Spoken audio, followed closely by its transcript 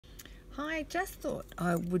I just thought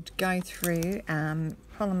I would go through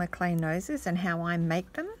polymer clay noses and how I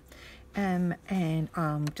make them, and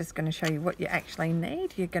I'm just going to show you what you actually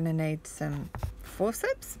need. You're going to need some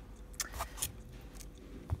forceps,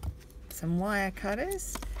 some wire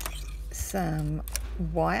cutters, some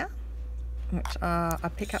wire, which I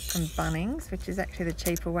pick up from Bunnings, which is actually the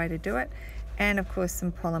cheaper way to do it, and of course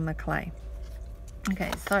some polymer clay.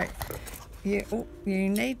 Okay, so you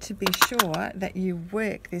need to be sure that you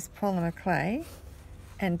work this polymer clay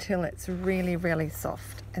until it's really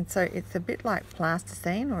soft. And so it's a bit like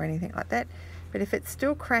plasticine or anything like that, but if it's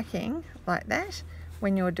still cracking like that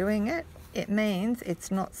when you're doing it, it means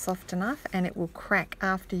it's not soft enough and it will crack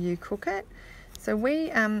after you cook it. So we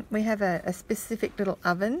have a specific little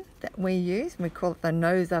oven that we use, and we call it the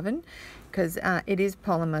nose oven, because it is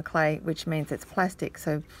polymer clay, which means it's plastic.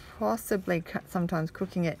 So possibly sometimes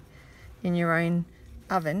cooking it in your own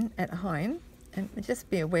oven at home, and just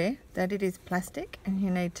be aware that it is plastic and you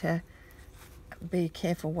need to be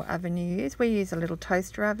careful what oven you use. We use a little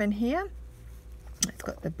toaster oven here. It's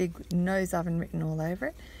got the big nose oven written all over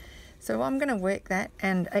it. So I'm going to work that,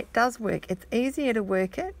 and it does work. It's easier to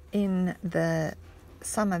work it in the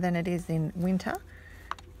summer than it is in winter,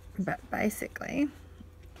 but basically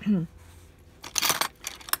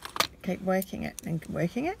keep working it and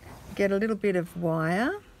working it. Get a little bit of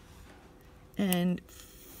wire and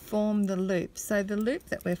form the loop. So the loop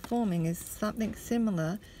that we're forming is something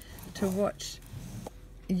similar to what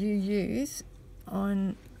you use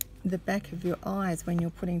on the back of your eyes when you're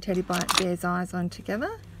putting teddy bear's eyes on together.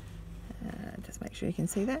 Just make sure you can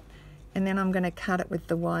see that. And then I'm going to cut it with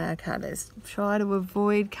the wire cutters. Try to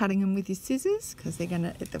avoid cutting them with your scissors, because they're going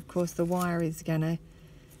to, of course, the wire is going to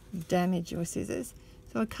damage your scissors.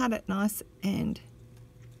 So I cut it nice, and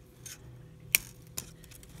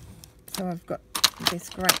so I've got this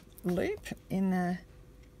great loop in the,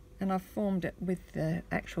 and I've formed it with the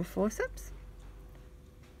actual forceps.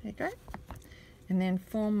 There you go. And then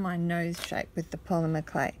form my nose shape with the polymer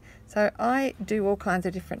clay. So I do all kinds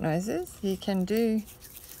of different noses. You can do,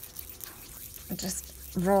 just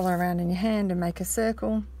roll around in your hand and make a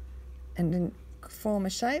circle and then form a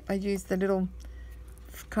shape. I use the little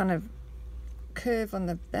kind of curve on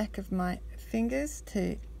the back of my fingers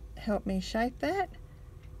to help me shape that.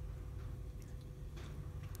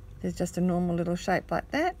 There's just a normal little shape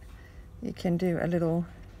like that. You can do a little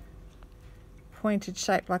pointed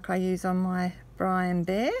shape like I use on my Brian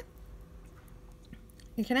Bear.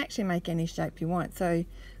 You can actually make any shape you want. So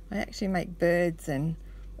I actually make birds and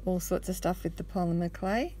all sorts of stuff with the polymer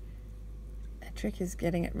clay. The trick is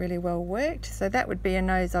getting it really well worked. So that would be a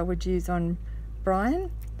nose I would use on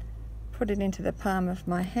Brian. Put it into the palm of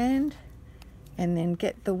my hand and then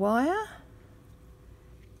get the wire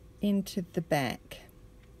into the back.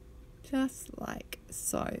 Just like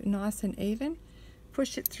so, nice and even.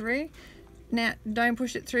 Push it through. Now, don't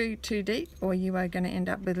push it through too deep, or you are going to end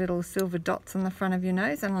up with little silver dots on the front of your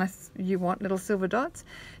nose, unless you want little silver dots.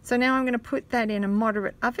 So now I'm going to put that in a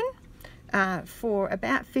moderate oven for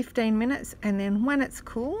about 15 minutes, and then when it's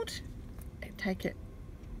cooled, take it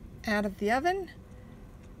out of the oven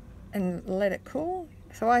and let it cool.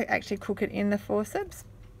 So I actually cook it in the forceps.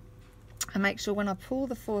 I make sure when I pull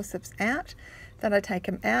the forceps out that I take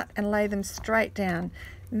them out and lay them straight down.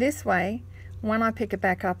 This way, when I pick it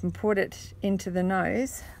back up and put it into the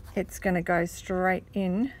nose, it's going to go straight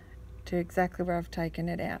in to exactly where I've taken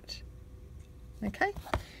it out. Okay,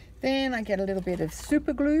 then I get a little bit of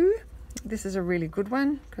super glue. This is a really good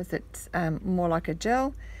one because it's more like a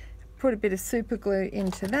gel. Put a bit of super glue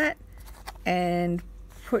into that and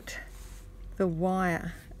put the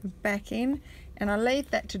wire back in, and I leave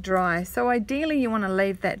that to dry. So ideally you want to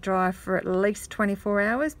leave that dry for at least 24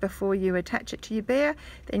 hours before you attach it to your bear.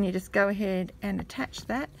 Then you just go ahead and attach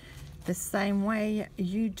that the same way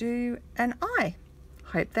you do an eye.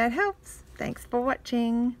 Hope that helps. Thanks for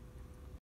watching.